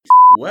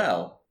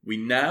Well, we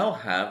now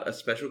have a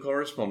special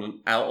correspondent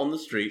out on the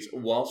streets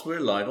whilst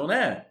we're live on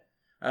air.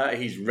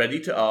 He's ready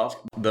to ask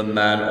the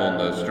man on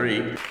the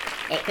street.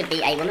 It could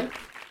be a woman.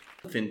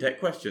 Fintech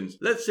questions.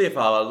 Let's see if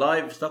our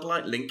live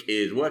satellite link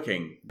is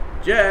working.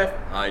 Jeff!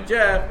 Hi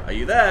Jeff, are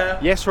you there?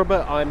 Yes,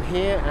 Robert, I'm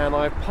here and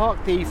I've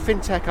parked the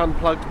Fintech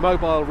Unplugged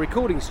mobile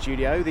recording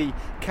studio, the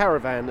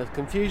Caravan of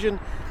Confusion,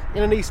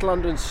 in an East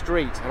London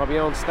street, and I'll be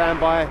on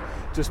standby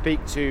to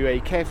speak to a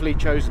carefully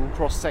chosen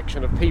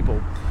cross-section of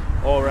people,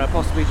 or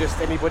possibly just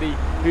anybody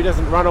who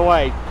doesn't run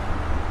away.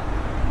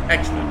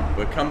 Excellent,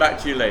 we'll come back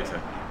to you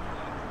later.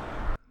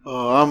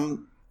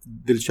 I'm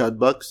Dilshad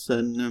Bucks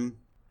and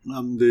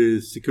I'm the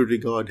security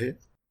guard here.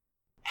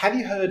 Have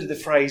you heard of the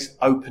phrase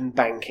open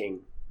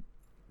banking?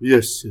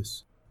 Yes.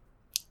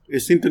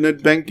 It's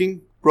internet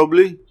banking,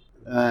 probably,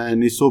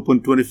 and it's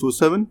open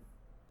 24/7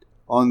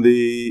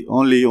 only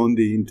on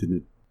the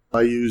internet.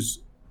 I use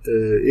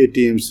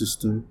ATM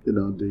system,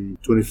 the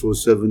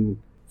 24/7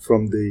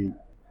 from the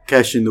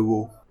cash in the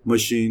wall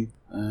machine,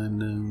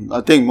 and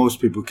I think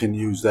most people can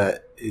use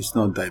that. It's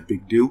not that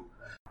big deal.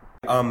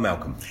 I'm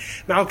Malcolm.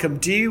 Malcolm,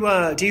 do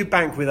you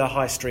bank with a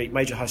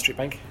major high street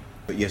bank?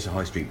 Yes, a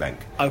high street bank.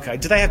 Okay,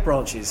 do they have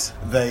branches?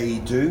 They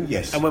do,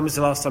 yes. And when was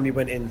the last time you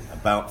went in?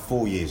 About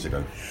 4 years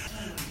ago.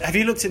 Have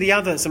you looked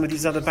at some of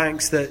these other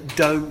banks that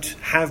don't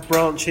have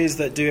branches,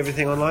 that do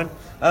everything online?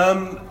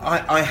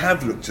 I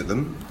have looked at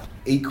them.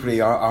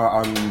 Equally,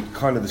 I'm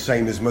kind of the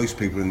same as most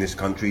people in this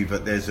country,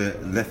 but there's a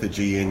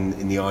lethargy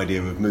in the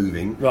idea of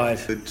moving. Right.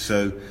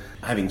 So,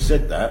 having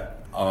said that,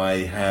 I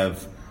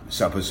have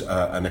set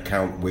up an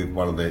account with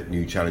one of the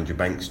new challenger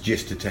banks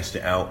just to test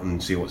it out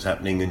and see what's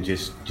happening and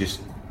just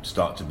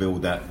start to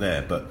build that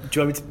there. But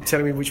do you want me to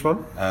tell me which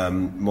one?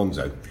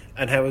 Monzo.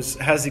 And how's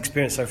the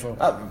experience so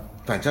far?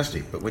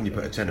 Fantastic, but when you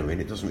put a tenner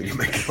in, it doesn't really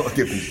make a lot of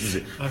difference, does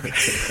it? Okay.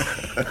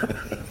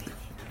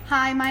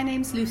 Hi, my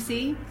name's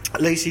Lucy.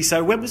 Lucy,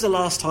 so when was the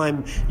last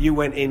time you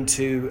went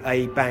into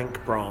a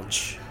bank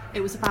branch? It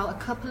was about a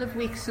couple of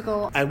weeks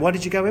ago. And why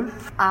did you go in?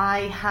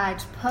 I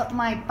had put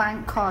my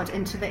bank card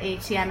into the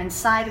ATM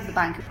inside of the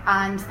bank,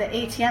 and the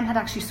ATM had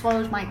actually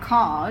swallowed my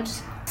card.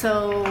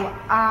 So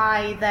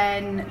I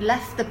then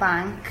left the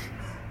bank,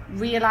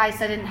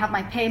 realised I didn't have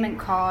my payment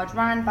card,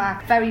 ran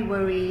back, very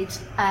worried,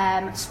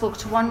 spoke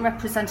to one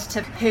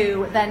representative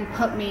who then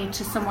put me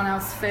to someone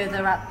else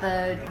further at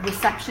the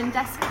reception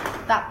desk.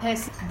 That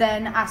person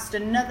then asked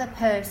another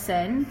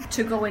person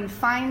to go and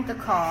find the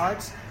card,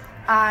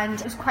 and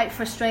it was quite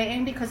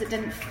frustrating because it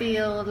didn't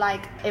feel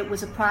like it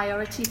was a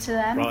priority to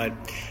them. Right.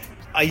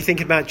 Are you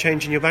thinking about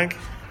changing your bank?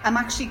 I'm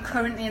actually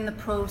currently in the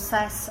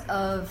process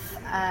of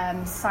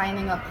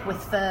signing up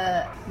with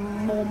the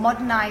more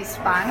modernised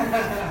bank,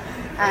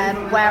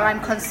 where I'm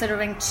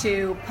considering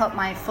to put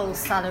my full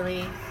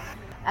salary.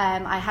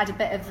 I had a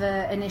bit of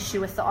an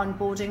issue with the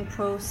onboarding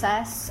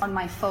process on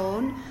my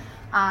phone,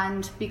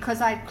 and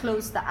because I'd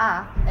closed the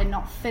app and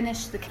not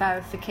finished the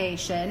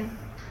verification,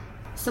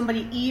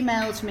 somebody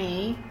emailed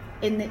me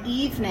in the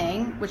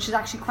evening, which is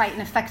actually quite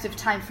an effective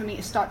time for me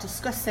to start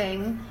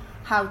discussing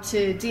how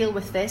to deal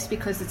with this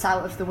because it's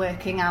out of the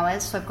working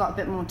hours, so I've got a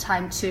bit more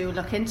time to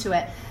look into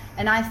it.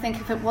 And I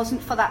think if it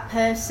wasn't for that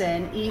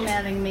person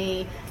emailing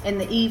me in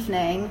the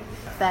evening,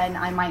 then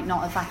I might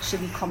not have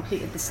actually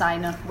completed the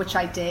sign-up, which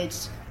I did.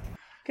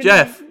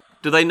 Jeff,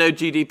 do they know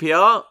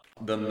GDPR?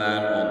 The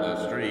man on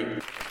the street.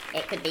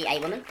 It could be a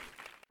woman.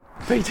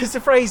 But does the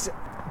phrase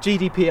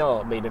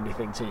GDPR mean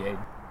anything to you?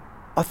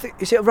 I think,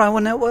 is it a rail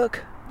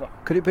network?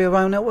 Could it be a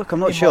rail network? I'm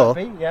not It sure.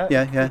 might be,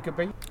 yeah. It could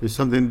be. It's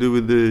something to do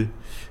with the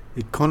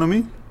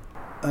economy.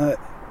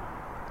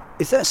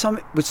 Is that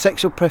something with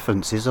sexual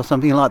preferences or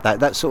something like that?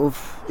 That sort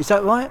of, is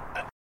that right?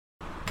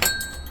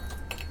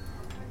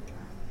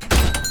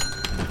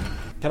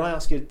 Can I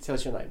ask you to tell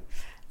us your name?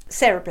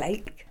 Sarah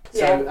Blake.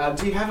 So,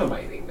 do you have a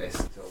mailing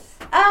list at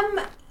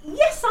all?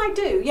 Yes, I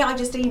do. Yeah, I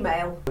just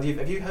email.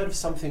 Have you heard of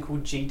something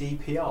called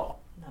GDPR?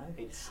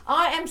 No.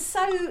 I am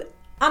so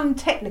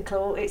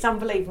untechnical, it's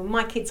unbelievable.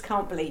 My kids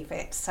can't believe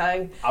it.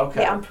 So,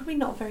 okay. Yeah, I'm probably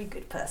not a very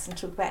good person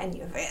to talk about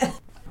any of it.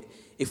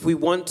 If we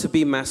want to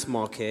be mass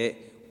market,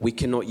 we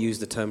cannot use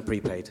the term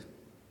prepaid.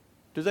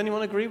 Does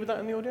anyone agree with that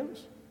in the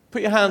audience?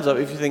 Put your hands up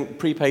if you think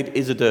prepaid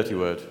is a dirty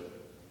word.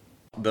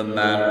 The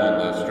man on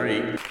the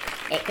street.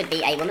 It could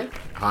be a woman.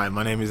 Hi,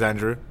 my name is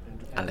Andrew.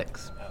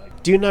 Alex.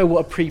 Do you know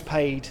what a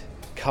prepaid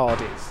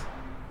card is?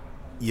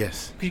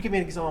 Yes. Could you give me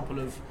an example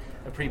of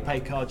a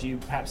prepaid card you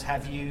perhaps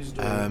have used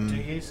or do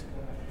use?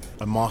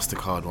 A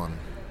MasterCard one.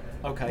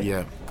 Okay.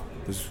 Yeah.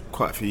 It was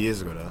quite a few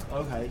years ago though.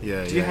 Okay.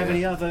 Yeah. Do you have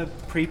any other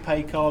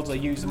prepaid cards or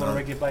use them on a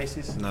regular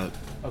basis? No.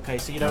 Okay,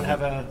 so you don't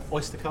have a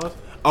Oyster card?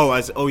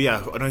 Oh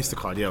yeah, an Oyster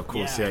card. Yeah, of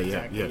course.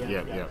 Yeah.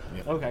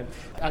 Okay.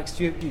 Alex,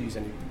 do you use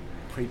any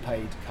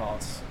prepaid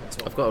cards at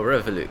all? I've got a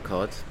Revolut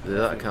card. Does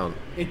that count?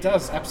 It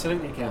does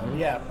absolutely count.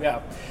 Mm-hmm.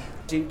 Yeah.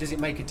 Does it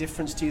make a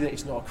difference to you that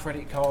it's not a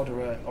credit card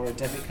or a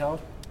debit card?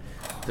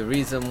 The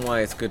reason why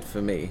it's good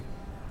for me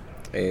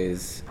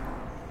is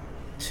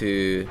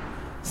to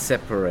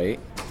separate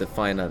the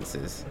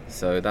finances.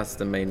 So that's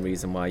the main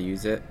reason why I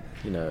use it.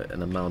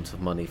 an amount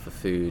of money for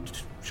food,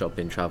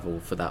 shopping, travel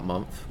for that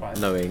month,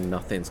 knowing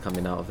nothing's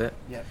coming out of it.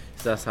 Yeah.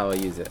 So that's how I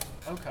use it.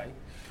 Okay.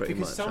 Pretty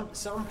Because much.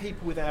 some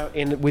people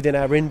within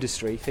our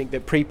industry think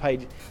that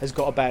prepaid has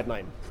got a bad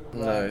name.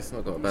 No, it's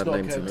not got a bad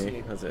name to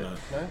me, has it?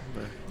 No?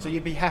 So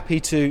you'd be happy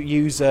to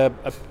use a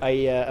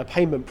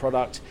payment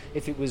product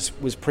if it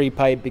was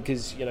prepaid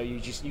because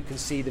you can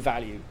see the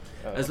value.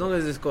 As long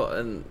as it's got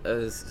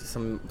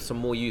some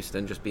more use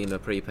than just being a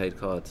prepaid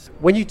card.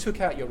 When you took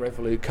out your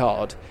Revolut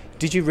card,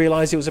 did you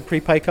realise it was a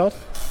prepaid card?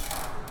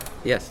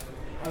 Yes.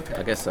 Okay.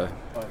 I guess so.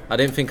 I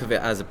didn't think of it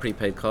as a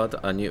prepaid card.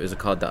 I knew it was a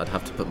card that I'd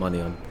have to put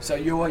money on. So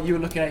you were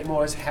looking at it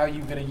more as how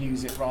you're going to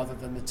use it rather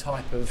than the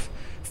type of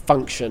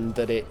function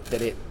that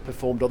it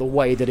performed or the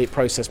way that it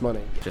processed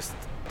money.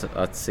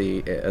 I'd see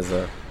it as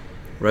a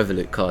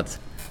Revolut card,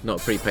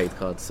 not a prepaid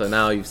card. So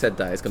now you've said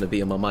that, it's going to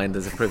be in my mind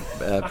as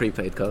a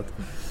prepaid card.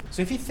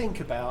 So if you think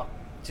about,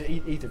 to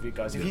either of you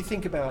guys, if you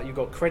think about you've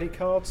got credit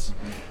cards,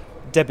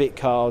 debit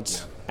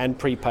cards and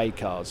prepaid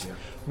cards,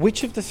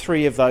 which of the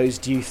three of those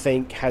do you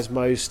think has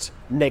most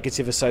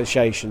negative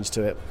associations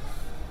to it?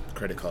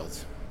 Credit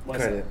cards. Why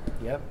is Credit.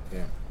 that?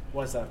 Yeah.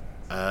 Why is that?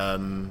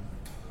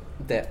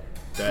 Debt.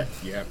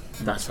 Yeah.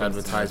 That's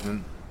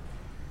advertisement.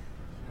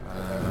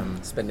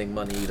 Spending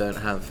money you don't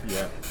have.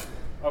 Yeah.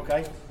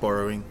 Okay.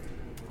 Borrowing.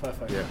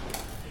 Perfect. Yeah.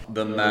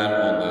 The man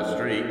on the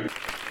street.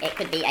 It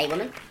could be a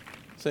woman.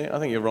 See, I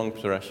think you're wrong,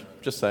 Suresh.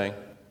 Just saying.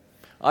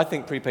 I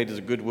think prepaid is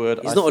a good word.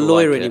 He's I not a still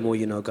lawyer like it.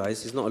 anymore,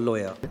 guys. He's not a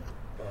lawyer.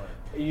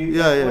 What do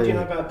Yeah. you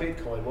know about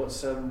Bitcoin?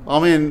 What's I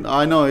mean,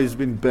 I know it's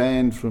been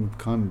banned from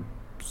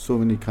so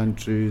many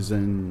countries,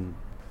 and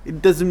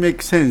it doesn't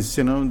make sense,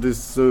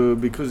 this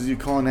because you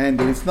can't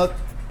handle. It's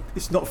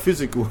not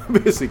physical,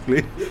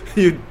 basically.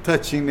 You're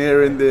touching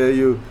here and there.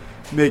 You're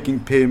making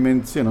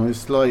payments.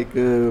 It's like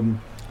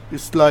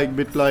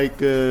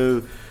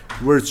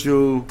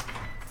virtual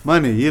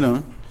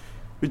money.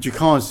 Which you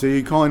can't see.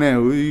 You can't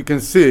handle. You can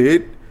see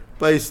it,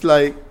 but it's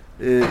like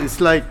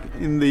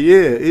in the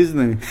air,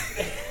 isn't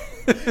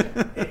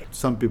it?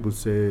 Some people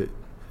say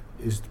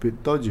it's a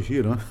bit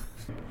dodgy,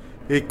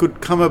 It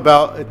could come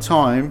about a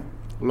time,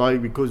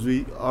 like because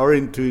we are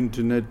into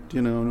internet,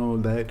 and all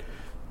that,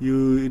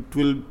 it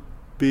will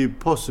be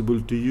possible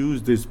to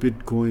use this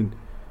Bitcoin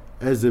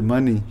as a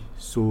money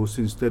source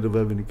instead of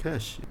having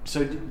cash.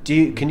 So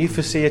can you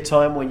foresee a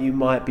time when you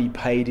might be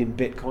paid in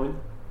Bitcoin?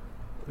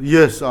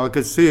 Yes, I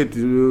could see it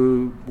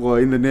in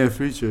the near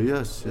future,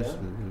 yes,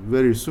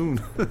 very soon.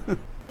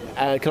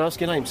 Can I ask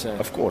your name, sir?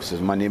 Of course,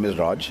 my name is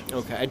Raj.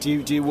 Okay,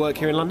 do you work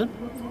here in London?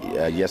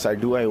 Yes, I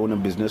do. I own a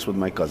business with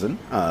my cousin.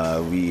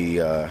 We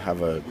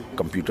have a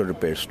computer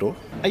repair store.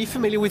 Are you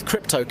familiar with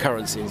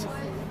cryptocurrencies?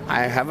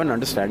 I have an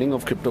understanding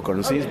of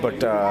cryptocurrencies,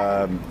 but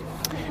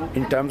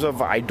in terms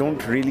of, I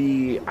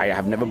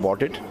have never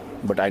bought it,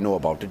 but I know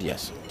about it,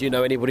 yes. Do you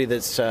know anybody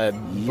that's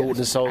bought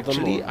and sold them?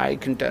 Actually, I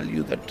can tell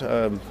you that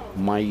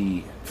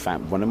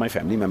one of my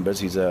family members,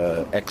 he's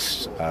a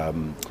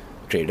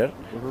ex-trader,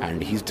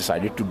 and he's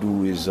decided to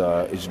do he's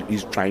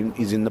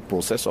in the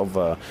process of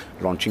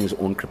launching his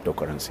own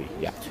cryptocurrency.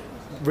 Yeah.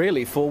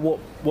 Really? For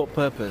what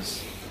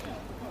purpose?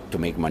 To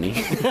make money.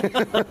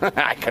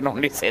 I can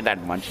only say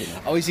that much.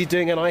 Oh, is he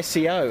doing an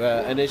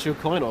ICO, an initial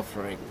coin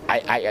offering?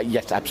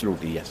 Yes,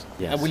 absolutely, yes.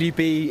 And will you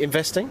be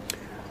investing?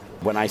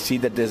 When I see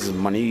that there's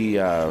money,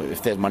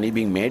 if there's money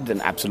being made,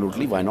 then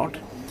absolutely, why not?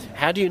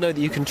 How do you know that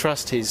you can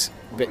trust his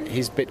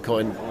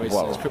Bitcoin or his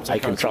cryptocurrency? I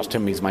can trust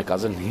him. He's my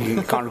cousin. He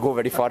can't go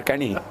very far, can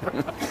he?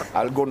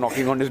 I'll go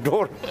knocking on his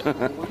door.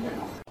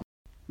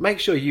 Make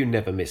sure you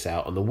never miss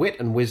out on the wit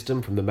and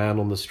wisdom from the man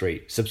on the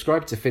street.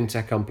 Subscribe to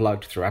FinTech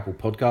Unplugged through Apple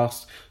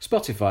Podcasts,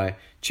 Spotify,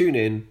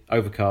 TuneIn,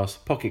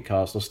 Overcast, Pocket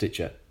Cast or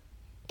Stitcher.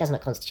 Does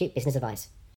not constitute business advice.